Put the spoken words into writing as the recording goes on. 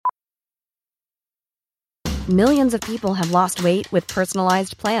Millions of people have lost weight with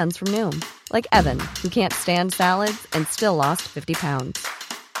personalized plans from Noom. Like Evan, who can't stand salads and still lost 50 pounds.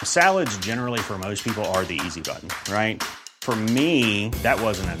 Salads generally for most people are the easy button, right? For me, that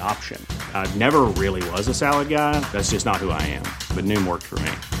wasn't an option. I never really was a salad guy. That's just not who I am. But Noom worked for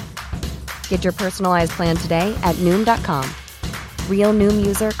me. Get your personalized plan today at Noom.com. Real Noom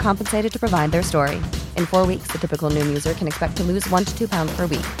user compensated to provide their story. In 4 weeks, the typical Noom user can expect to lose 1 to 2 pounds per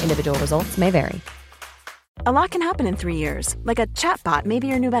week. Individual results may vary. A lot can happen in 3 years, like a chatbot may be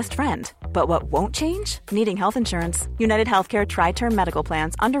your new best friend. But what won't change? Needing health insurance. United Healthcare Tri-Term Medical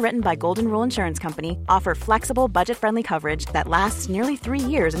Plans, underwritten by Golden Rule Insurance Company, offer flexible, budget-friendly coverage that lasts nearly 3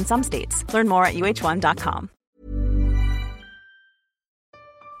 years in some states. Learn more at uh1.com.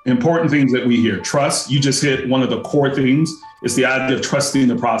 Important things that we hear. Trust, you just hit one of the core things. It's the idea of trusting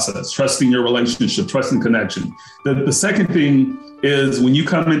the process, trusting your relationship, trusting connection. The second thing is when you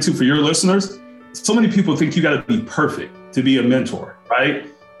come into, for your listeners, so many people think you got to be perfect to be a mentor, right?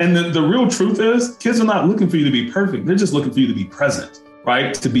 And the real truth is kids are not looking for you to be perfect. They're just looking for you to be present,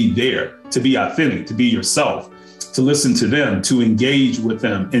 right? To be there, to be authentic, to be yourself, to listen to them, to engage with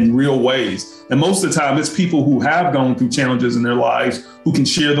them in real ways. And most of the time, it's people who have gone through challenges in their lives who can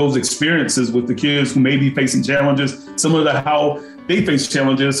share those experiences with the kids who may be facing challenges, similar to how they face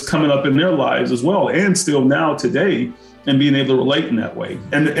challenges coming up in their lives as well, and still now today, and being able to relate in that way.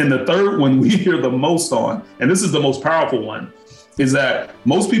 And the third one we hear the most on, and this is the most powerful one, is that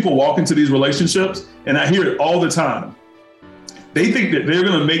most people walk into these relationships, and I hear it all the time. They think that they're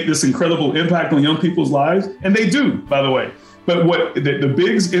going to make this incredible impact on young people's lives, and they do, by the way. But what the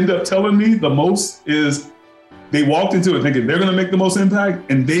bigs end up telling me the most is they walked into it thinking they're going to make the most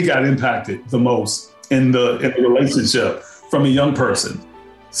impact, and they got impacted the most in the relationship from a young person.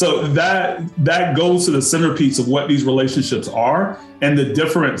 So that goes to the centerpiece of what these relationships are and the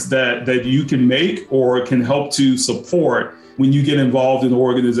difference that you can make or can help to support when you get involved in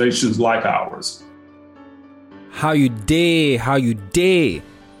organizations like ours. How you day.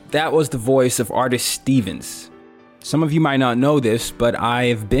 That was the voice of Artis Stevens. Some of you might not know this, but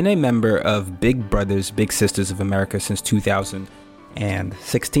I've been a member of Big Brothers Big Sisters of America since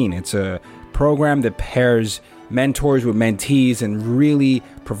 2016. It's a program that pairs mentors with mentees and really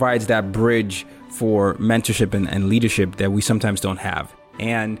provides that bridge for mentorship and leadership that we sometimes don't have.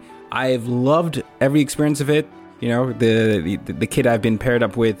 And I've loved every experience of it. You know, the kid I've been paired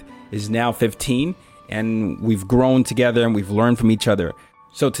up with is now 15, and we've grown together and we've learned from each other.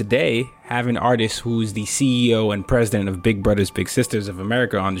 So today, having Artis, who's the CEO and president of Big Brothers Big Sisters of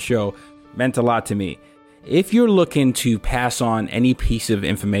America, on the show meant a lot to me. If you're looking to pass on any piece of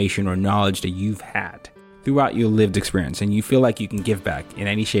information or knowledge that you've had throughout your lived experience and you feel like you can give back in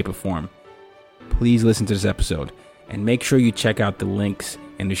any shape or form, please listen to this episode and make sure you check out the links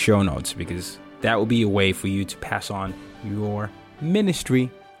in the show notes, because that will be a way for you to pass on your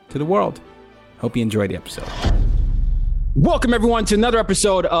ministry to the world. Hope you enjoy the episode. Welcome, everyone, to another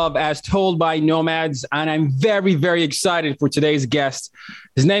episode of As Told by Nomads, and I'm very, very excited for today's guest.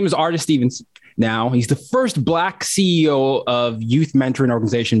 His name is Artis Stevens. Now, he's the first Black CEO of youth mentoring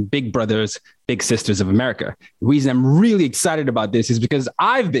organization Big Brothers Big Sisters of America. The reason I'm really excited about this is because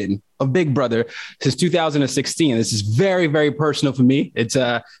I've been a Big Brother since 2016. This is very, very personal for me. It's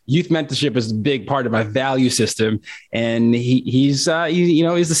youth mentorship is a big part of my value system, and he's the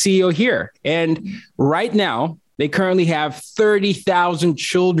CEO here. And right now, they currently have 30,000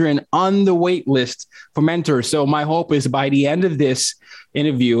 children on the wait list for mentors. So my hope is by the end of this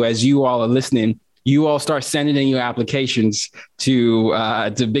interview, as you all are listening, you all start sending in your applications to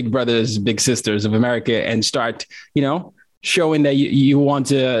Big Brothers Big Sisters of America and start, showing that you want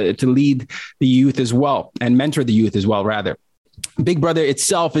to lead the youth as well and mentor the youth as well, rather. Big Brother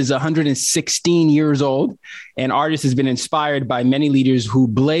itself is 116 years old, and Artis has been inspired by many leaders who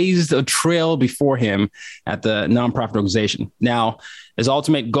blazed a trail before him at the nonprofit organization. Now, his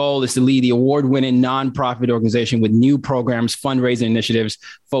ultimate goal is to lead the award-winning nonprofit organization with new programs, fundraising initiatives,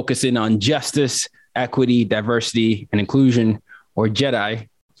 focusing on justice, equity, diversity, and inclusion, or JEDI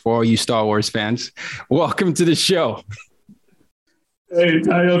for all you Star Wars fans. Welcome to the show. Hey,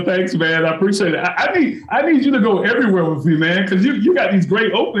 Tayo, thanks, man. I appreciate it. I need you to go everywhere with me, man, because you got these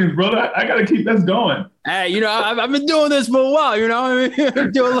great openings, brother. I got to keep this going. Hey, I've been doing this for a while,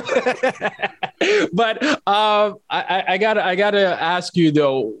 But I gotta ask you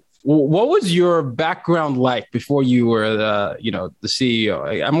though, what was your background like before you were the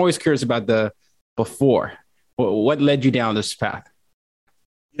CEO? I'm always curious about the before. What led you down this path?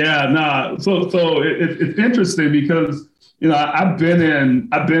 Yeah, So it's interesting because I've been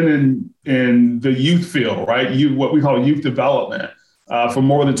in the youth field, right? What we call youth development for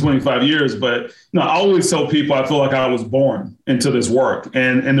more than 25 years. But I always tell people I feel like I was born into this work.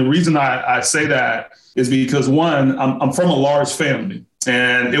 And the reason I say that is because, one, I'm from a large family,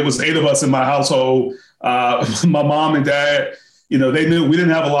 and it was 8 of us in my household. My mom and dad, they knew we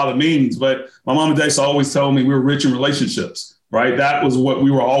didn't have a lot of means, but my mom and dad always told me we were rich in relationships, right? That was what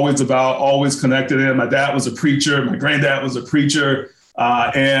we were always about, always connected in. My dad was a preacher. My granddad was a preacher.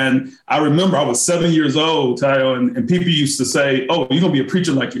 And I remember I was 7 years old, Tayo, and people used to say, "Oh, you're going to be a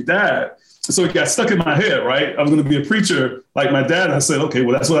preacher like your dad." So it got stuck in my head, right? I was going to be a preacher like my dad. And I said, okay,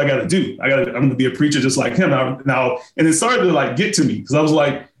 well, that's what I got to do. I'm going to be a preacher just like him now. And it started to get to me, because I was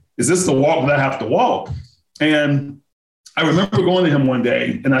like, is this the walk that I have to walk? And I remember going to him one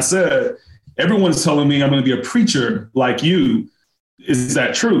day and I said, everyone's telling me I'm going to be a preacher like you. Is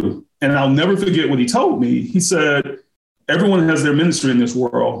that true? And I'll never forget what he told me. He said, everyone has their ministry in this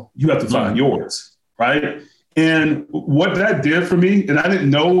world. You have to find yours, right? And what that did for me, and I didn't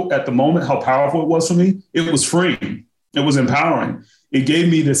know at the moment how powerful it was for me, it was freeing. It was empowering. It gave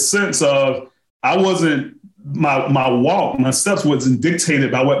me this sense of my walk, my steps wasn't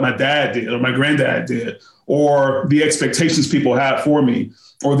dictated by what my dad did or my granddad did, or the expectations people had for me,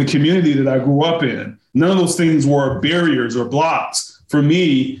 or the community that I grew up in. None of those things were barriers or blocks for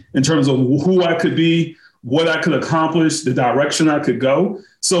me in terms of who I could be, what I could accomplish, the direction I could go.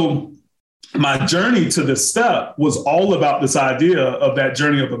 So my journey to this step was all about this idea of that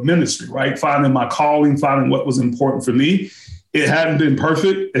journey of a ministry, right? Finding my calling, finding what was important for me. It hadn't been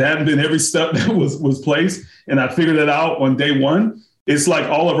perfect. It hadn't been every step that was placed. And I figured it out on day one. It's like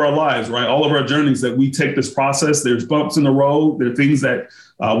all of our lives, right? All of our journeys that we take this process. There's bumps in the road. There are things that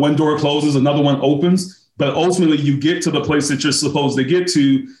one door closes, another one opens. But ultimately, you get to the place that you're supposed to get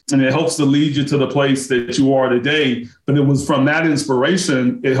to, and it helps to lead you to the place that you are today. But it was from that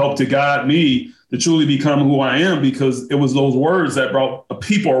inspiration, it helped to guide me to truly become who I am, because it was those words that brought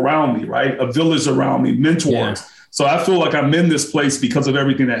people around me, right? A village around me, mentors. Yeah. So I feel like I'm in this place because of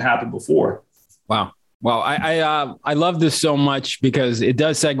everything that happened before. Wow. Well, I love this so much, because it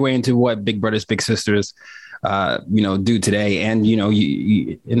does segue into what Big Brothers Big Sisters do today. And,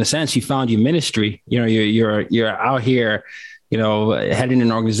 you in a sense, you found your ministry. You're out here, heading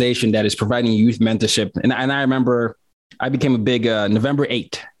an organization that is providing youth mentorship. And I remember I became a big November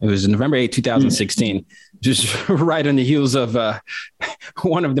 8th. It was November 8th, 2016, just right on the heels of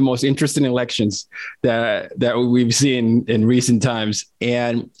one of the most interesting elections that we've seen in recent times.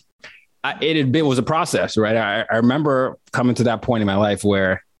 And it was a process, right? I remember coming to that point in my life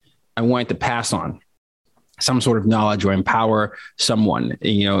where I wanted to pass on some sort of knowledge or empower someone,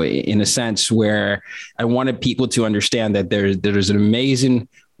 in a sense where I wanted people to understand that there's an amazing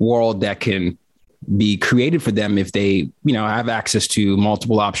world that can be created for them if they, have access to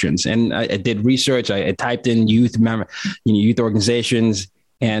multiple options. And I did research. I typed in youth organizations,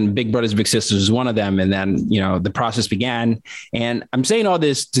 and Big Brothers Big Sisters is one of them. And then, the process began. And I'm saying all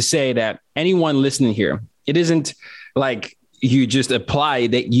this to say that anyone listening here, it isn't like you just apply,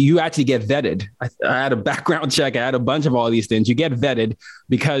 that you actually get vetted. I had a background check. I had a bunch of all these things. You get vetted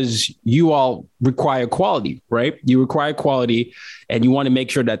because you all require quality, right? You require quality, and you want to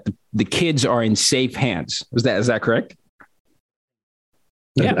make sure that the kids are in safe hands. Is that correct?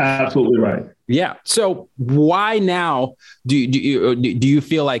 That's absolutely right. Yeah. So why now do you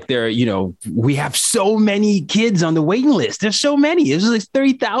feel like we have so many kids on the waiting list? There's so many. It's like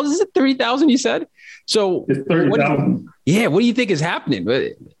 30,000, you said? So it's 30,000. What do you think is happening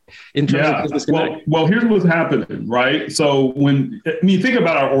in terms of business connect? Well, here's what's happening, right? So when you think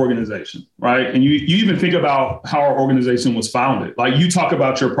about our organization, right, and you even think about how our organization was founded, like you talk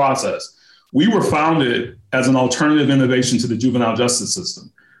about your process. We were founded as an alternative innovation to the juvenile justice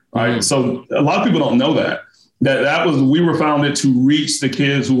system, right? Mm-hmm. So a lot of people don't know we were founded to reach the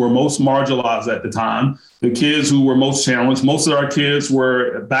kids who were most marginalized at the time, the kids who were most challenged. Most of our kids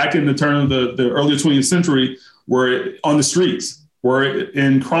were back in the turn of the early 20th century, were on the streets, were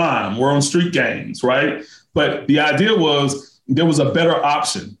in crime, were on street gangs, right? But the idea was there was a better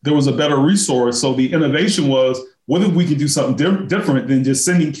option. There was a better resource. So the innovation was, what if we could do something different than just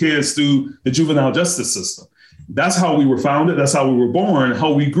sending kids through the juvenile justice system? That's how we were founded. That's how we were born.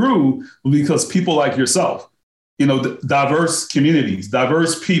 How we grew, because people like yourself, diverse communities,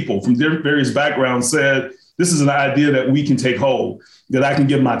 diverse people from various backgrounds said, this is an idea that we can take hold, that I can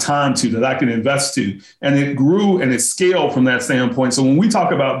give my time to, that I can invest to. And it grew and it scaled from that standpoint. So when we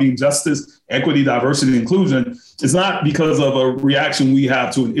talk about being justice, equity, diversity, inclusion, it's not because of a reaction we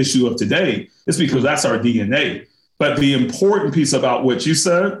have to an issue of today. It's because that's our DNA. But the important piece about what you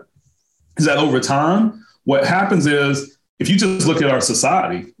said is that over time, what happens is, if you just look at our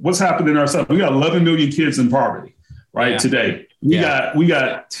society, what's happened in our society, we got 11 million kids in poverty, right, today. We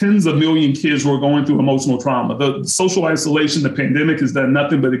got tens of million kids who are going through emotional trauma. The social isolation, the pandemic has done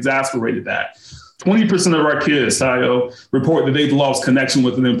nothing but exacerbated that. 20% of our kids, Tayo, report that they've lost connection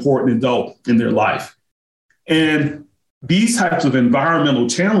with an important adult in their life. And these types of environmental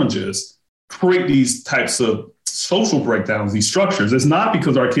challenges create these types of social breakdowns, these structures. It's not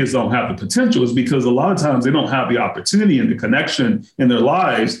because our kids don't have the potential. It's because a lot of times they don't have the opportunity and the connection in their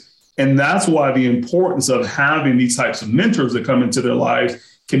lives. And that's why the importance of having these types of mentors that come into their lives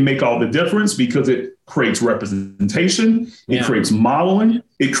can make all the difference, because it creates representation, it creates modeling,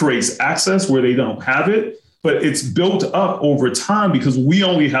 it creates access where they don't have it. But it's built up over time because we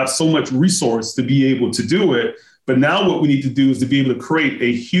only have so much resource to be able to do it. But now what we need to do is to be able to create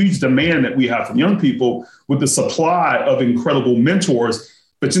a huge demand that we have from young people with the supply of incredible mentors.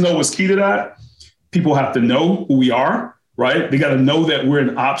 But you know what's key to that? People have to know who we are, right? They got to know that we're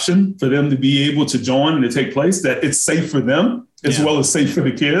an option for them to be able to join and to take place, that it's safe for them as well as safe for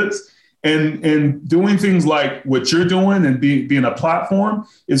the kids. And doing things like what you're doing and being a platform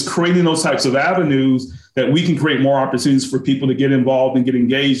is creating those types of avenues that we can create more opportunities for people to get involved and get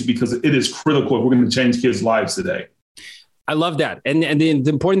engaged, because it is critical if we're going to change kids' lives today. I love that. And the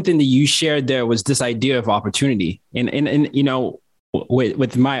important thing that you shared there was this idea of opportunity. And you know,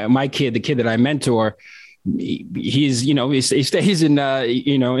 with my kid, the kid that I mentor, he's, you know, he stays in,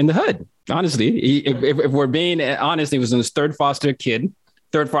 you know, in the hood. Honestly, if we're being honest, he was in his third foster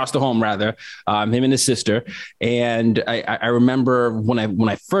home, rather, him and his sister. And I remember when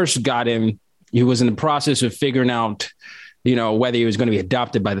I first got him, he was in the process of figuring out, you know, whether he was going to be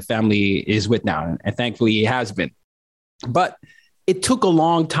adopted by the family he is with now. And thankfully he has been. But it took a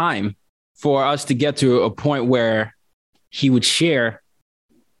long time for us to get to a point where he would share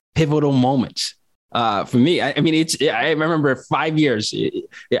pivotal moments. For me, I mean, I remember 5 years.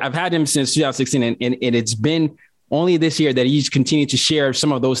 I've had him since 2016, and it's been only this year that he's continued to share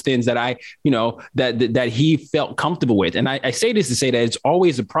some of those things that I, you know, that he felt comfortable with. And I say this to say that it's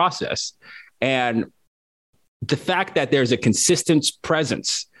always a process. And the fact that there's a consistent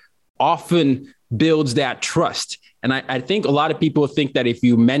presence often builds that trust. And I think a lot of people think that if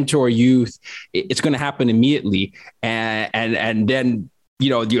you mentor youth, it's going to happen immediately. And then, you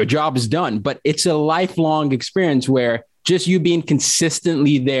know, your job is done. But it's a lifelong experience where just you being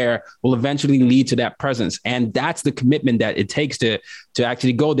consistently there will eventually lead to that presence. And that's the commitment that it takes to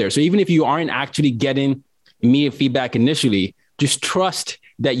actually go there. So even if you aren't actually getting immediate feedback initially, just trust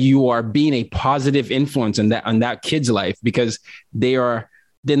that you are being a positive influence on that kid's life, because they're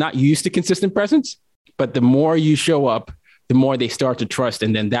not used to consistent presence. But the more you show up, the more they start to trust.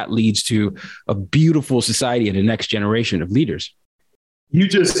 And then that leads to a beautiful society and the next generation of leaders. You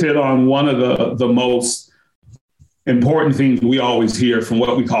just hit on one of the most important things we always hear from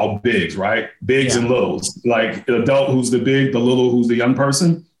what we call bigs, right? Bigs and littles, like the adult who's the big, the little who's the young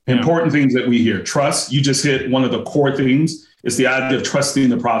person. Important things that we hear. Trust. You just hit one of the core things. It's the idea of trusting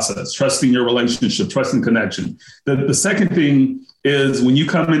the process, trusting your relationship, trusting connection. The second thing is, when you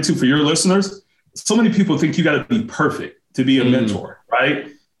come into, for your listeners, so many people think you got to be perfect to be a mentor,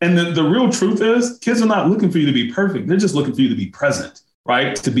 right? And the real truth is, kids are not looking for you to be perfect. They're just looking for you to be present,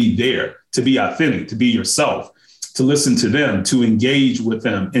 right? To be there, to be authentic, to be yourself, to listen to them, to engage with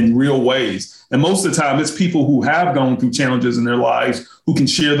them in real ways. And most of the time, it's people who have gone through challenges in their lives who can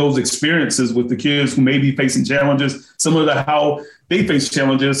share those experiences with the kids who may be facing challenges, similar to how they face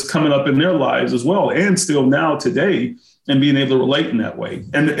challenges coming up in their lives as well, and still now today, and being able to relate in that way.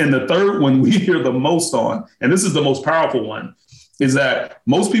 And the third one we hear the most on, and this is the most powerful one, is that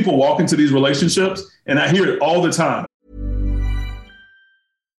most people walk into these relationships, and I hear it all the time.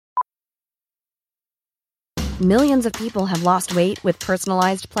 Millions of people have lost weight with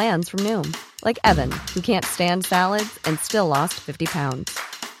personalized plans from Noom. Like Evan, who can't stand salads and still lost 50 pounds.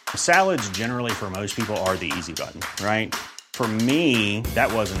 Salads generally for most people are the easy button, right? For me,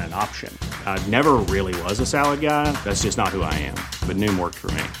 that wasn't an option. I never really was a salad guy. That's just not who I am. But Noom worked for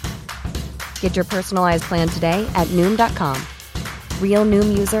me. Get your personalized plan today at Noom.com. Real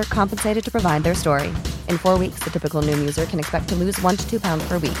Noom user compensated to provide their story. In 4 weeks, the typical Noom user can expect to lose 1 to 2 pounds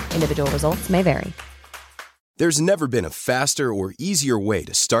per week. Individual results may vary. There's never been a faster or easier way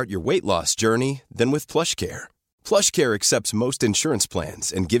to start your weight loss journey than with PlushCare. PlushCare accepts most insurance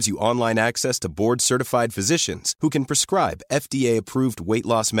plans and gives you online access to board-certified physicians who can prescribe FDA-approved weight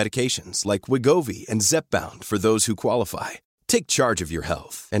loss medications like Wegovy and Zepbound for those who qualify. Take charge of your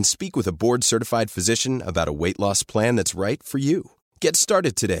health and speak with a board-certified physician about a weight loss plan that's right for you. Get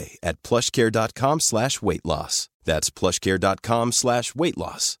started today at plushcare.com/weight loss. That's plushcare.com/weight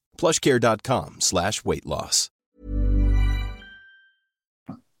loss. plushcare.com/weight loss.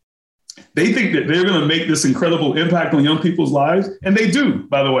 They think that they're going to make this incredible impact on young people's lives. And they do,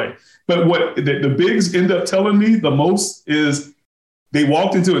 by the way. But what the bigs end up telling me the most is they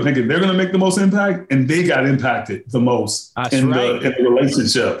walked into it thinking they're going to make the most impact, and they got impacted the most in the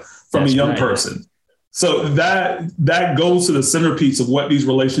relationship from a young person. So that goes to the centerpiece of what these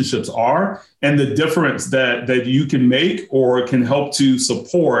relationships are and the difference that you can make or can help to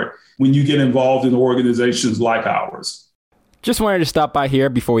support when you get involved in organizations like ours. Just wanted to stop by here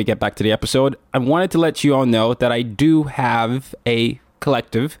before we get back to the episode. I wanted to let you all know that I do have a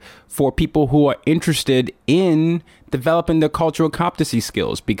collective for people who are interested in developing their cultural competency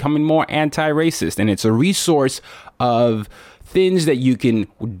skills, becoming more anti-racist. And it's a resource of things that you can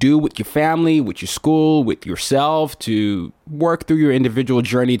do with your family, with your school, with yourself to work through your individual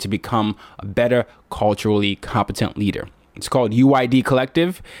journey to become a better culturally competent leader. It's called UID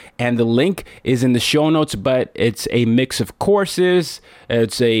Collective, and the link is in the show notes, but it's a mix of courses,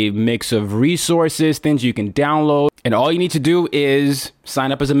 it's a mix of resources, things you can download, and all you need to do is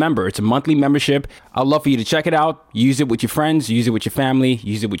sign up as a member. It's a monthly membership. I'd love for you to check it out, use it with your friends, use it with your family,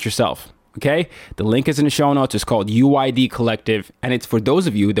 use it with yourself. Okay? The link is in the show notes. It's called UID Collective, and it's for those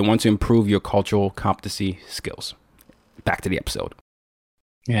of you that want to improve your cultural competency skills. Back to the episode.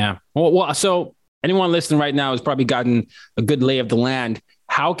 Yeah. Well, so anyone listening right now has probably gotten a good lay of the land.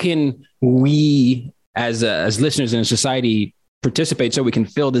 How can we, as listeners in society, participate so we can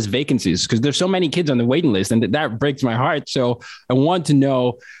fill these vacancies? Because there's so many kids on the waiting list, and that breaks my heart. So I want to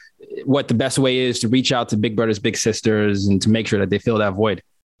know what the best way is to reach out to Big Brothers Big Sisters and to make sure that they fill that void.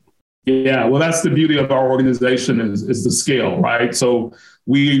 Yeah, well, that's the beauty of our organization is the scale, right? So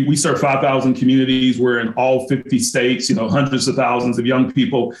we serve 5,000 communities. We're in all 50 states, hundreds of thousands of young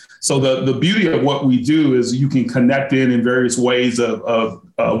people. So the beauty of what we do is you can connect in various ways of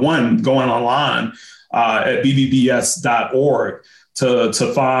one, going online at bbbs.org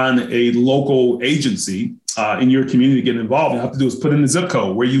to find a local agency in your community to get involved. You have to do is put in the zip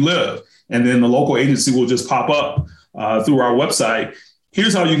code where you live, and then the local agency will just pop up through our website.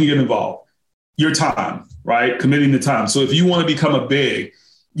 Here's how you can get involved. Your time, right? Committing the time. So if you want to become a big,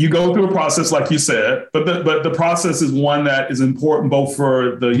 you go through a process like you said, but the process is one that is important both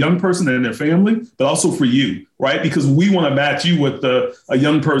for the young person and their family, but also for you, right? Because we want to match you with a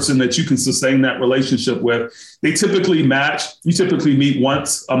young person that you can sustain that relationship with. They typically match. You typically meet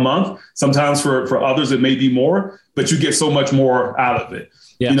once a month. Sometimes for others, it may be more, but you get so much more out of it.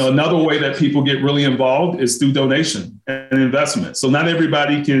 Yes. Another way that people get really involved is through donation and investment. So not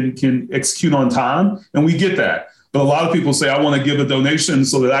everybody can execute on time, and we get that. But a lot of people say, I want to give a donation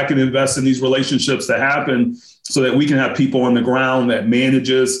so that I can invest in these relationships that happen so that we can have people on the ground that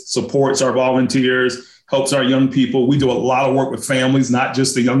manages, supports our volunteers, helps our young people. We do a lot of work with families, not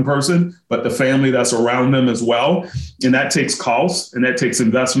just the young person, but the family that's around them as well. And that takes costs and that takes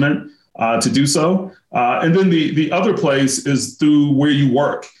investment to do so. And then the other place is through where you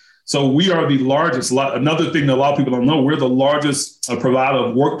work. So we are the largest. Another thing that a lot of people don't know, we're the largest provider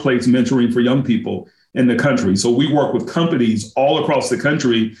of workplace mentoring for young people in the country. So we work with companies all across the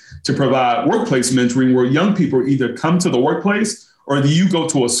country to provide workplace mentoring where young people either come to the workplace or you go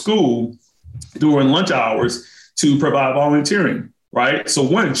to a school during lunch hours to provide volunteering, right? So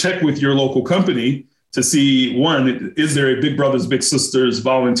one, check with your local company to see, one, is there a Big Brothers Big Sisters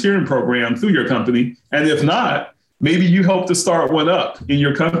volunteering program through your company? And if not, maybe you help to start one up in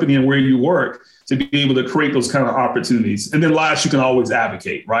your company and where you work to be able to create those kind of opportunities. And then last, you can always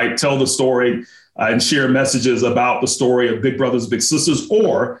advocate, right? Tell the story and share messages about the story of Big Brothers Big Sisters,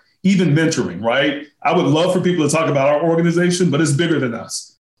 or even mentoring, right? I would love for people to talk about our organization, but it's bigger than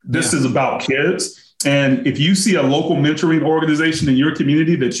us. This is about kids. And if you see a local mentoring organization in your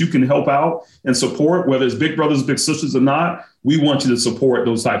community that you can help out and support, whether it's Big Brothers Big Sisters or not, we want you to support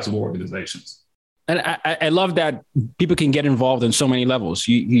those types of organizations. And I love that people can get involved in so many levels.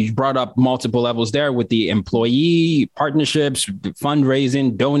 You brought up multiple levels there with the employee partnerships,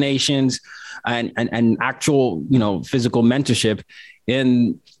 fundraising, donations, and actual, physical mentorship.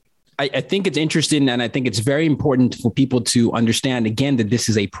 And I think it's interesting, and I think it's very important for people to understand, again, that this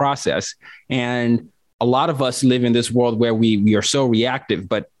is a process. And a lot of us live in this world where we are so reactive,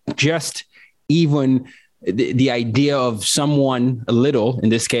 but just even the idea of someone a little, in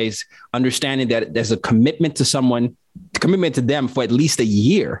this case, understanding that there's a commitment to them for at least a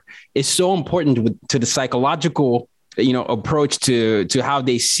year is so important to the psychological, approach to how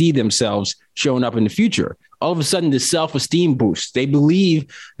they see themselves showing up in the future. All of a sudden, the self-esteem boosts. They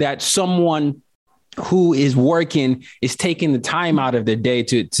believe that someone who is working is taking the time out of their day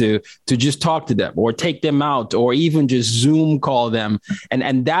to just talk to them or take them out or even just Zoom call them.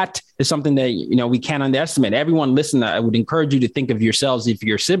 And that is something that, we can't underestimate. Everyone listening, I would encourage you to think of yourselves, if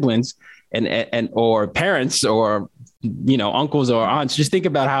you're siblings, and or parents or, uncles or aunts, just think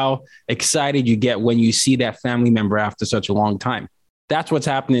about how excited you get when you see that family member after such a long time. That's what's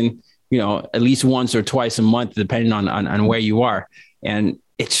happening, at least once or twice a month, depending on where you are. And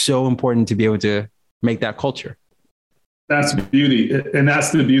it's so important to be able to make that culture. That's the beauty. And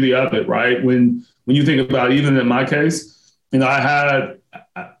that's the beauty of it, right? When you think about, even in my case, I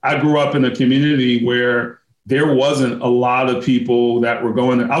grew up in a community where there wasn't a lot of people that were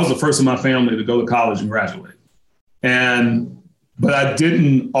going. I was the first in my family to go to college and graduate. But I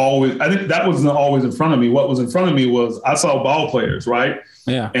think that wasn't always in front of me. What was in front of me was I saw ball players, right?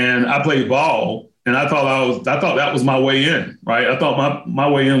 Yeah. And I played ball, and I thought that was my way in, right? I thought my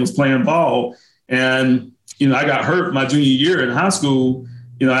way in was playing ball. And, I got hurt my junior year in high school,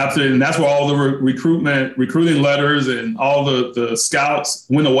 and that's where all the recruiting letters and all the scouts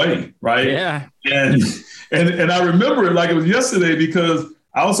went away, right? Yeah. And I remember it like it was yesterday, because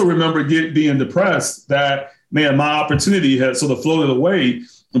I also remember being depressed that, man, my opportunity had sort of floated away.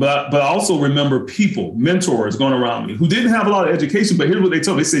 But I also remember people, mentors going around me who didn't have a lot of education, but here's what they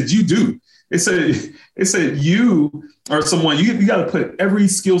told me. They said, you do. They said you are someone, you got to put every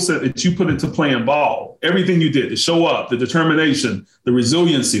skill set that you put into playing ball, everything you did to show up, the determination, the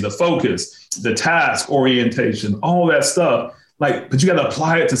resiliency, the focus, the task orientation, all that stuff. But you got to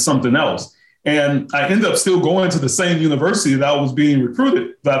apply it to something else. And I ended up still going to the same university that I was being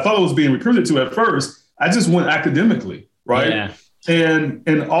recruited, that I thought I was being recruited to at first. I just went academically, right? Yeah.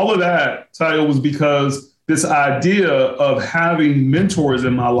 And all of that, Tayo, was because this idea of having mentors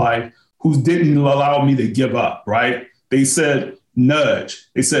in my life who didn't allow me to give up, right? They said, nudge.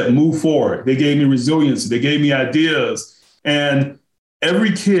 They said, move forward. They gave me resilience. They gave me ideas. And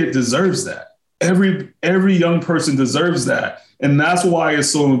every kid deserves that. Every young person deserves that. And that's why it's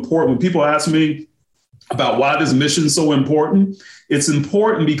so important. When people ask me about why this mission is so important, it's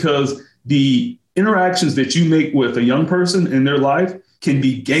important because the interactions that you make with a young person in their life can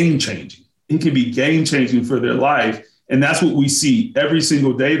be game-changing. It can be game-changing for their life. And that's what we see every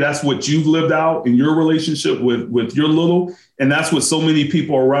single day. That's what you've lived out in your relationship with your little. And that's what so many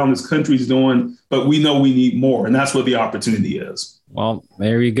people around this country is doing. But we know we need more. And that's what the opportunity is. Well,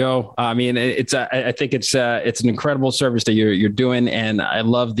 there you go. I mean, I think it's an incredible service that you're doing. And I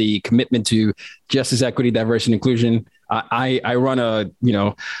love the commitment to justice, equity, diversity, and inclusion. I run a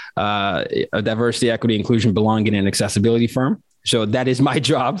diversity, equity, inclusion, belonging, and accessibility firm. So that is my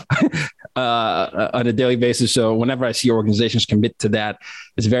job on a daily basis. So whenever I see organizations commit to that,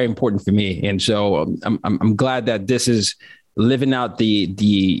 it's very important for me. And so I'm glad that this is living out the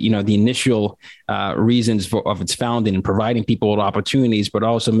initial reasons of its founding and providing people with opportunities, but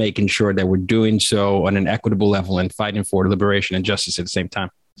also making sure that we're doing so on an equitable level and fighting for liberation and justice at the same time.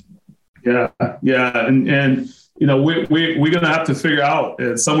 Yeah. And we're going to have to figure out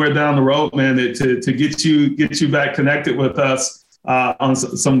somewhere down the road, man, to get you back connected with us on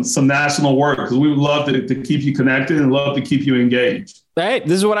some national work, because we would love to keep you connected and love to keep you engaged. Hey,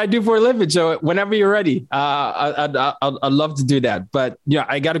 this is what I do for a living. So whenever you're ready, I'd love to do that. But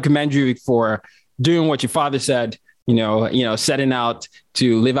I got to commend you for doing what your father said. Setting out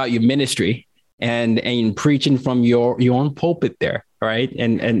to live out your ministry and preaching from your own pulpit there. Right.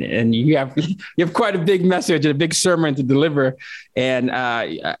 And you have quite a big message and a big sermon to deliver. And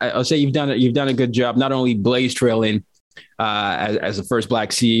I'll say you've done a good job, not only blaze trailing as the first Black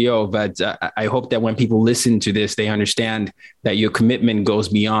CEO, but I hope that when people listen to this, they understand that your commitment goes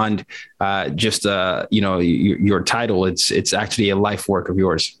beyond just your title. It's actually a life work of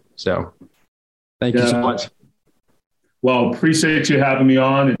yours. So thank you so much. Well, appreciate you having me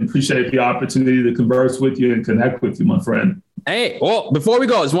on, and appreciate the opportunity to converse with you and connect with you, my friend. Hey, well, before we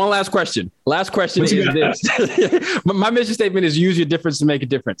go, there's one last question. Last question is this. My mission statement is use your difference to make a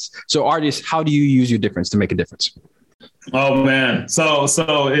difference. So artists, how do you use your difference to make a difference? Oh, man. So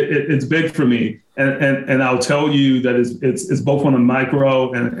it's big for me. And I'll tell you that it's both on the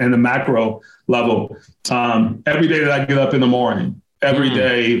micro and the macro level. Every day that I get up in the morning, every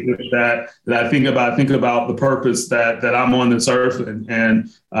day that I think about the purpose that I'm on this earth, and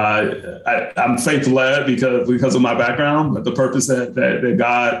I'm faith-led because of my background, but the purpose that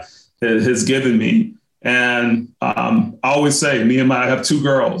God has given me. And I always say, I have two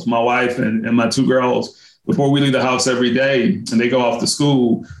girls, my wife and my two girls. Before we leave the house every day and they go off to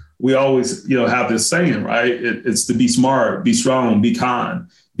school, we always have this saying, right? It's to be smart, be strong, be kind,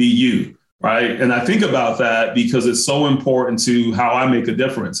 be you. Right. And I think about that because it's so important to how I make a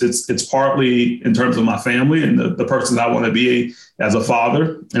difference. It's partly in terms of my family and the person I want to be as a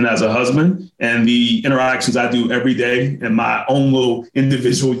father and as a husband, and the interactions I do every day in my own little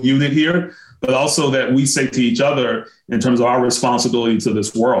individual unit here, but also that we say to each other in terms of our responsibility to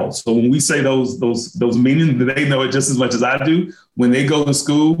this world. So when we say those meanings, they know it just as much as I do. When they go to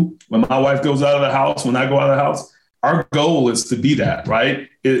school, when my wife goes out of the house, when I go out of the house, our goal is to be that, right?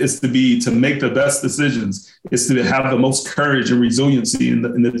 It's to make the best decisions. It's to have the most courage and resiliency in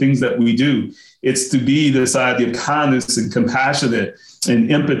the things that we do. It's to be this idea of kindness and compassionate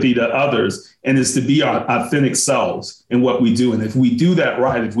and empathy to others. And it's to be our authentic selves in what we do. And if we do that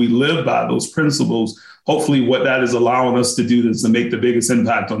right, if we live by those principles, hopefully what that is allowing us to do is to make the biggest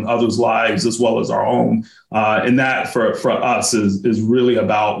impact on others' lives as well as our own. And that for us is really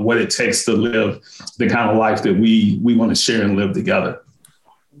about what it takes to live the kind of life that we want to share and live together.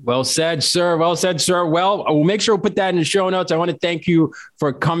 Well said, sir. Well said, sir. Well, we'll make sure we'll put that in the show notes. I want to thank you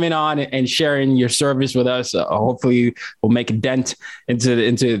for coming on and sharing your service with us. Hopefully we'll make a dent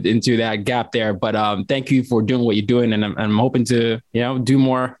into that gap there. But thank you for doing what you're doing. And I'm hoping to, do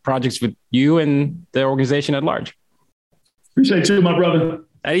more projects with you and the organization at large. Appreciate you, my brother.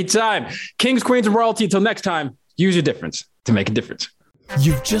 Anytime. Kings, Queens, and Royalty. Until next time, use your difference to make a difference.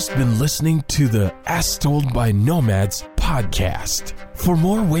 You've just been listening to the As Told by Nomads podcast. For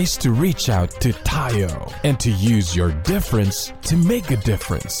more ways to reach out to Tayo and to use your difference to make a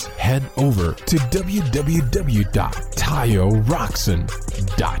difference, head over to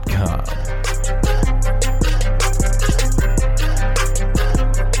www.tayoroxen.com.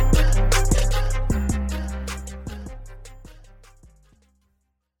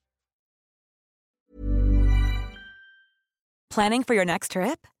 Planning for your next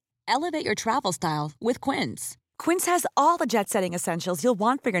trip? Elevate your travel style with Quince. Quince has all the jet-setting essentials you'll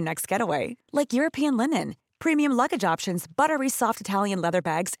want for your next getaway, like European linen, premium luggage options, buttery soft Italian leather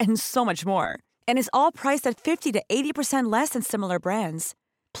bags, and so much more. And is all priced at 50 to 80% less than similar brands.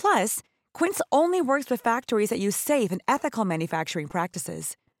 Plus, Quince only works with factories that use safe and ethical manufacturing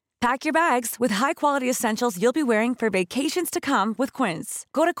practices. Pack your bags with high-quality essentials you'll be wearing for vacations to come with Quince.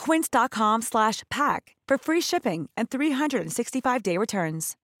 Go to quince.com/pack for free shipping and 365-day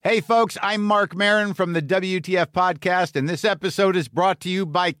returns. Hey, folks, I'm Mark Maron from the WTF Podcast, and this episode is brought to you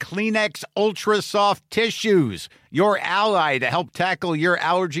by Kleenex Ultra Soft Tissues, your ally to help tackle your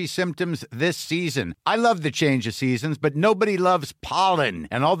allergy symptoms this season. I love the change of seasons, but nobody loves pollen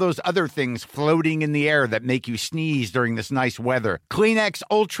and all those other things floating in the air that make you sneeze during this nice weather. Kleenex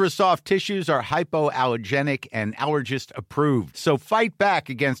Ultra Soft Tissues are hypoallergenic and allergist approved, so fight back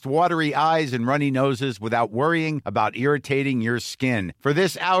against watery eyes and runny noses without worrying about irritating your skin. For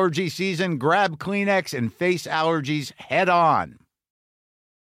this allergy season, grab Kleenex and face allergies head on.